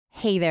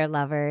Hey there,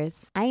 lovers.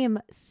 I am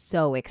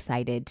so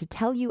excited to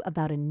tell you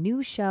about a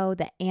new show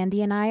that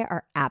Andy and I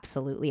are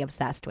absolutely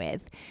obsessed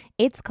with.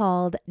 It's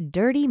called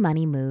Dirty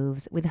Money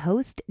Moves with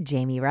host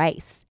Jamie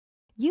Rice.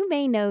 You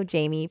may know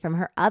Jamie from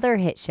her other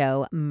hit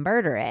show,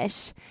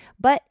 Murderish,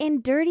 but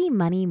in Dirty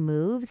Money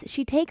Moves,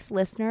 she takes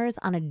listeners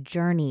on a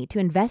journey to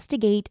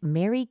investigate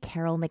Mary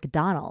Carol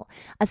McDonnell,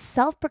 a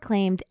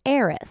self-proclaimed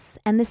heiress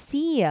and the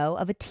CEO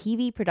of a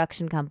TV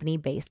production company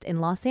based in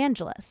Los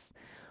Angeles.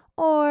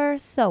 Or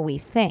so we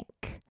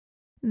think.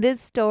 This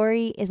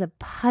story is a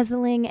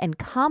puzzling and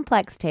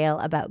complex tale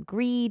about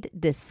greed,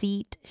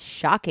 deceit,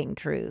 shocking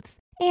truths,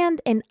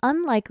 and an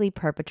unlikely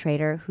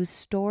perpetrator whose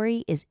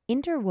story is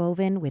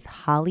interwoven with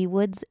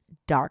Hollywood's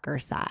darker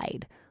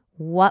side.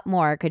 What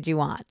more could you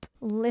want?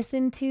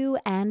 Listen to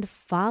and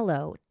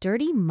follow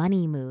Dirty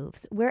Money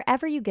Moves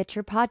wherever you get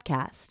your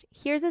podcast.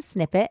 Here's a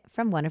snippet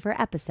from one of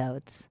her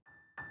episodes.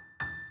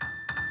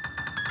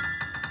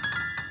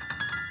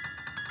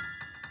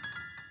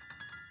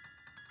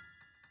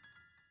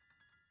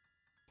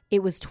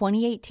 It was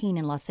 2018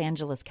 in Los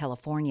Angeles,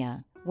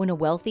 California, when a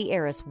wealthy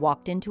heiress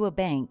walked into a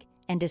bank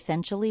and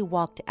essentially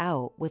walked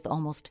out with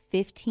almost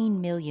 $15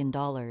 million,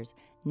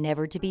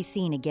 never to be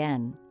seen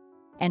again.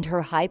 And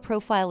her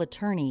high-profile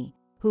attorney,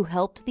 who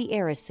helped the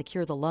heiress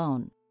secure the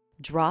loan,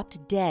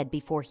 dropped dead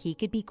before he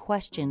could be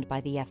questioned by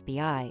the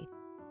FBI.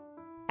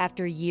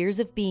 After years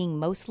of being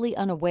mostly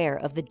unaware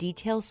of the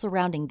details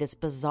surrounding this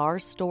bizarre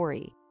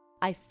story,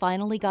 I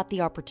finally got the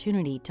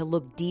opportunity to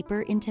look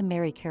deeper into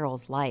Mary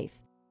Carol's life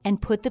and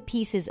put the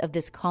pieces of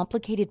this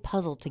complicated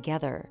puzzle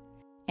together.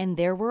 And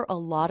there were a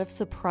lot of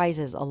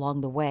surprises along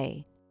the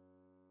way.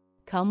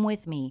 Come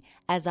with me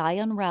as I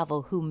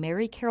unravel who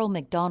Mary Carol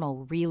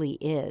McDonnell really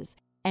is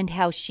and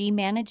how she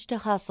managed to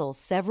hustle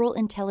several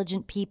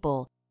intelligent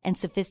people and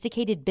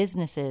sophisticated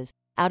businesses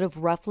out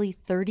of roughly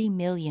 $30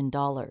 million.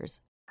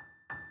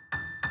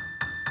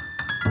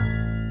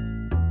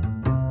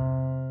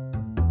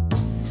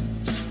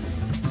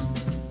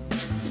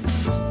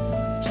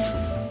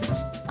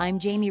 I'm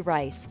Jamie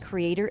Rice,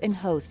 creator and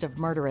host of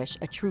Murderish,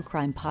 a true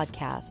crime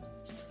podcast.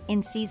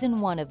 In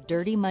Season 1 of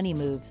Dirty Money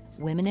Moves,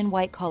 Women in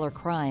White Collar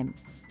Crime,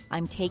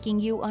 I'm taking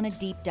you on a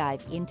deep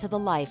dive into the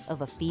life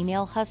of a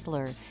female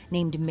hustler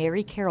named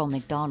Mary Carol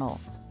McDonnell.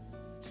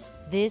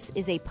 This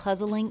is a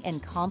puzzling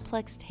and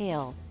complex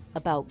tale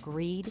about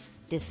greed,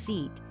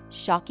 deceit,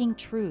 shocking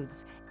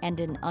truths, and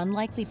an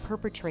unlikely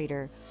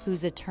perpetrator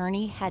whose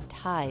attorney had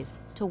ties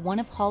to one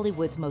of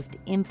Hollywood's most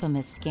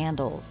infamous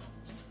scandals.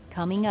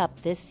 Coming up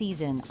this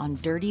season on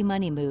Dirty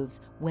Money Moves,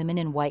 Women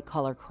in White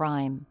Collar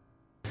Crime.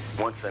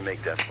 Once I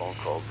make that phone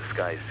call, this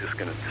guy is just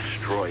going to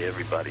destroy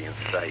everybody in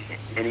sight.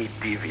 Any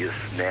devious,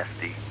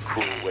 nasty,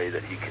 cruel way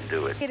that he can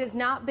do it. It has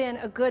not been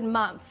a good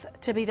month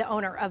to be the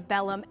owner of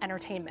Bellum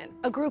Entertainment.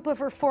 A group of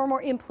her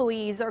former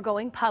employees are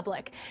going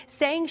public,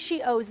 saying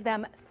she owes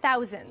them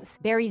thousands.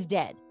 Barry's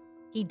dead.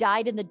 He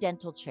died in the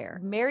dental chair.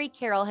 Mary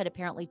Carol had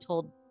apparently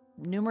told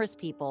numerous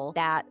people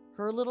that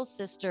her little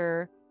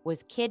sister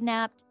was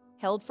kidnapped,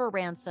 held for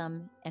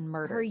ransom, and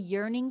murdered. Her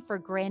yearning for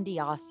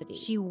grandiosity.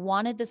 She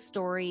wanted the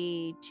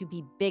story to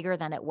be bigger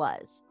than it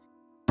was.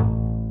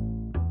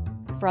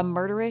 From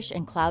Murderish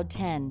and Cloud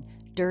 10,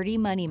 Dirty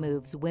Money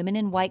Moves, Women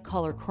in White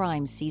Collar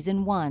Crime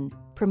Season 1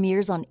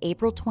 premieres on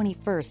April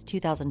 21st,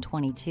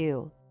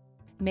 2022.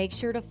 Make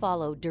sure to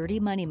follow Dirty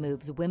Money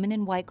Moves, Women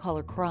in White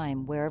Collar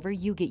Crime wherever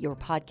you get your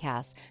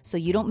podcasts so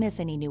you don't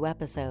miss any new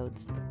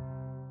episodes.